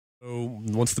So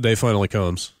once the day finally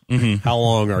comes, how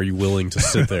long are you willing to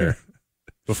sit there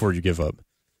before you give up?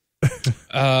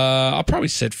 I'll probably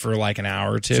sit for like an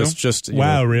hour or two.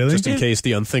 Really? Just in case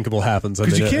the unthinkable happens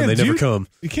and they never come.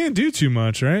 You can't do too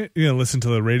much, right? You gotta listen to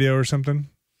the radio or something.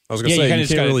 I was gonna say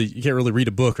you can't really read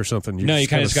a book or something. You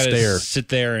kind of gotta sit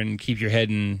there and keep your head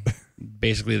in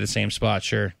basically the same spot.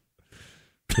 Sure.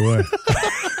 Boy.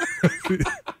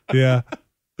 Yeah.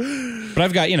 But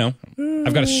I've got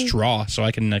a straw, so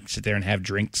I can sit there and have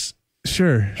drinks.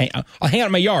 Sure. I'll hang out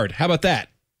in my yard. How about that?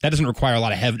 That doesn't require a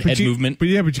lot of head movement. But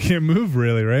you can't move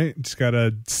really, right? You just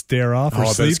gotta stare off or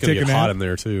sleep. It's gonna get hot in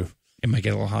there too. It might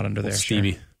get a little hot under there.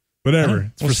 Steamy. Sure.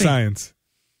 Whatever. It's for science.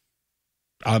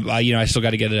 I still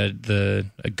got to get a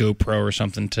GoPro or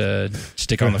something to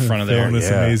stick on the front of there. This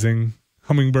amazing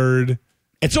Hummingbird.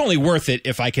 It's only worth it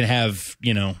if I can have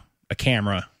a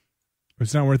camera.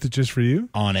 It's not worth it just for you?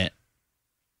 On it.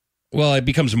 Well, it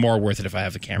becomes more worth it if I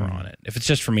have the camera on it. If it's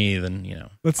just for me, then,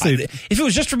 Let's say... if it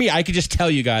was just for me, I could just tell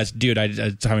you guys, dude,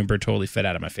 a hummingbird totally fit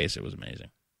out of my face. It was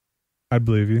amazing. I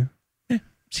believe you. Yeah,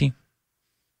 see?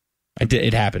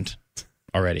 It happened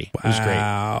already. Wow. It was great.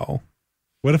 Wow.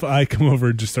 What if I come over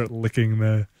and just start licking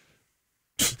the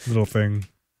little thing?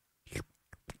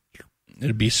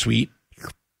 It'd be sweet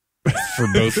for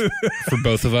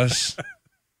both of us.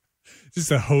 Just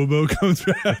a hobo comes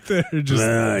back there. Just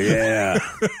yeah.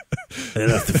 They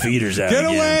left the feeders out. Get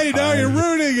away! Now you're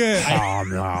ruining it.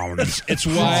 It's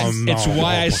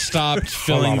why I stopped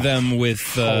filling them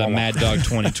with Mad Dog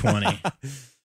 2020.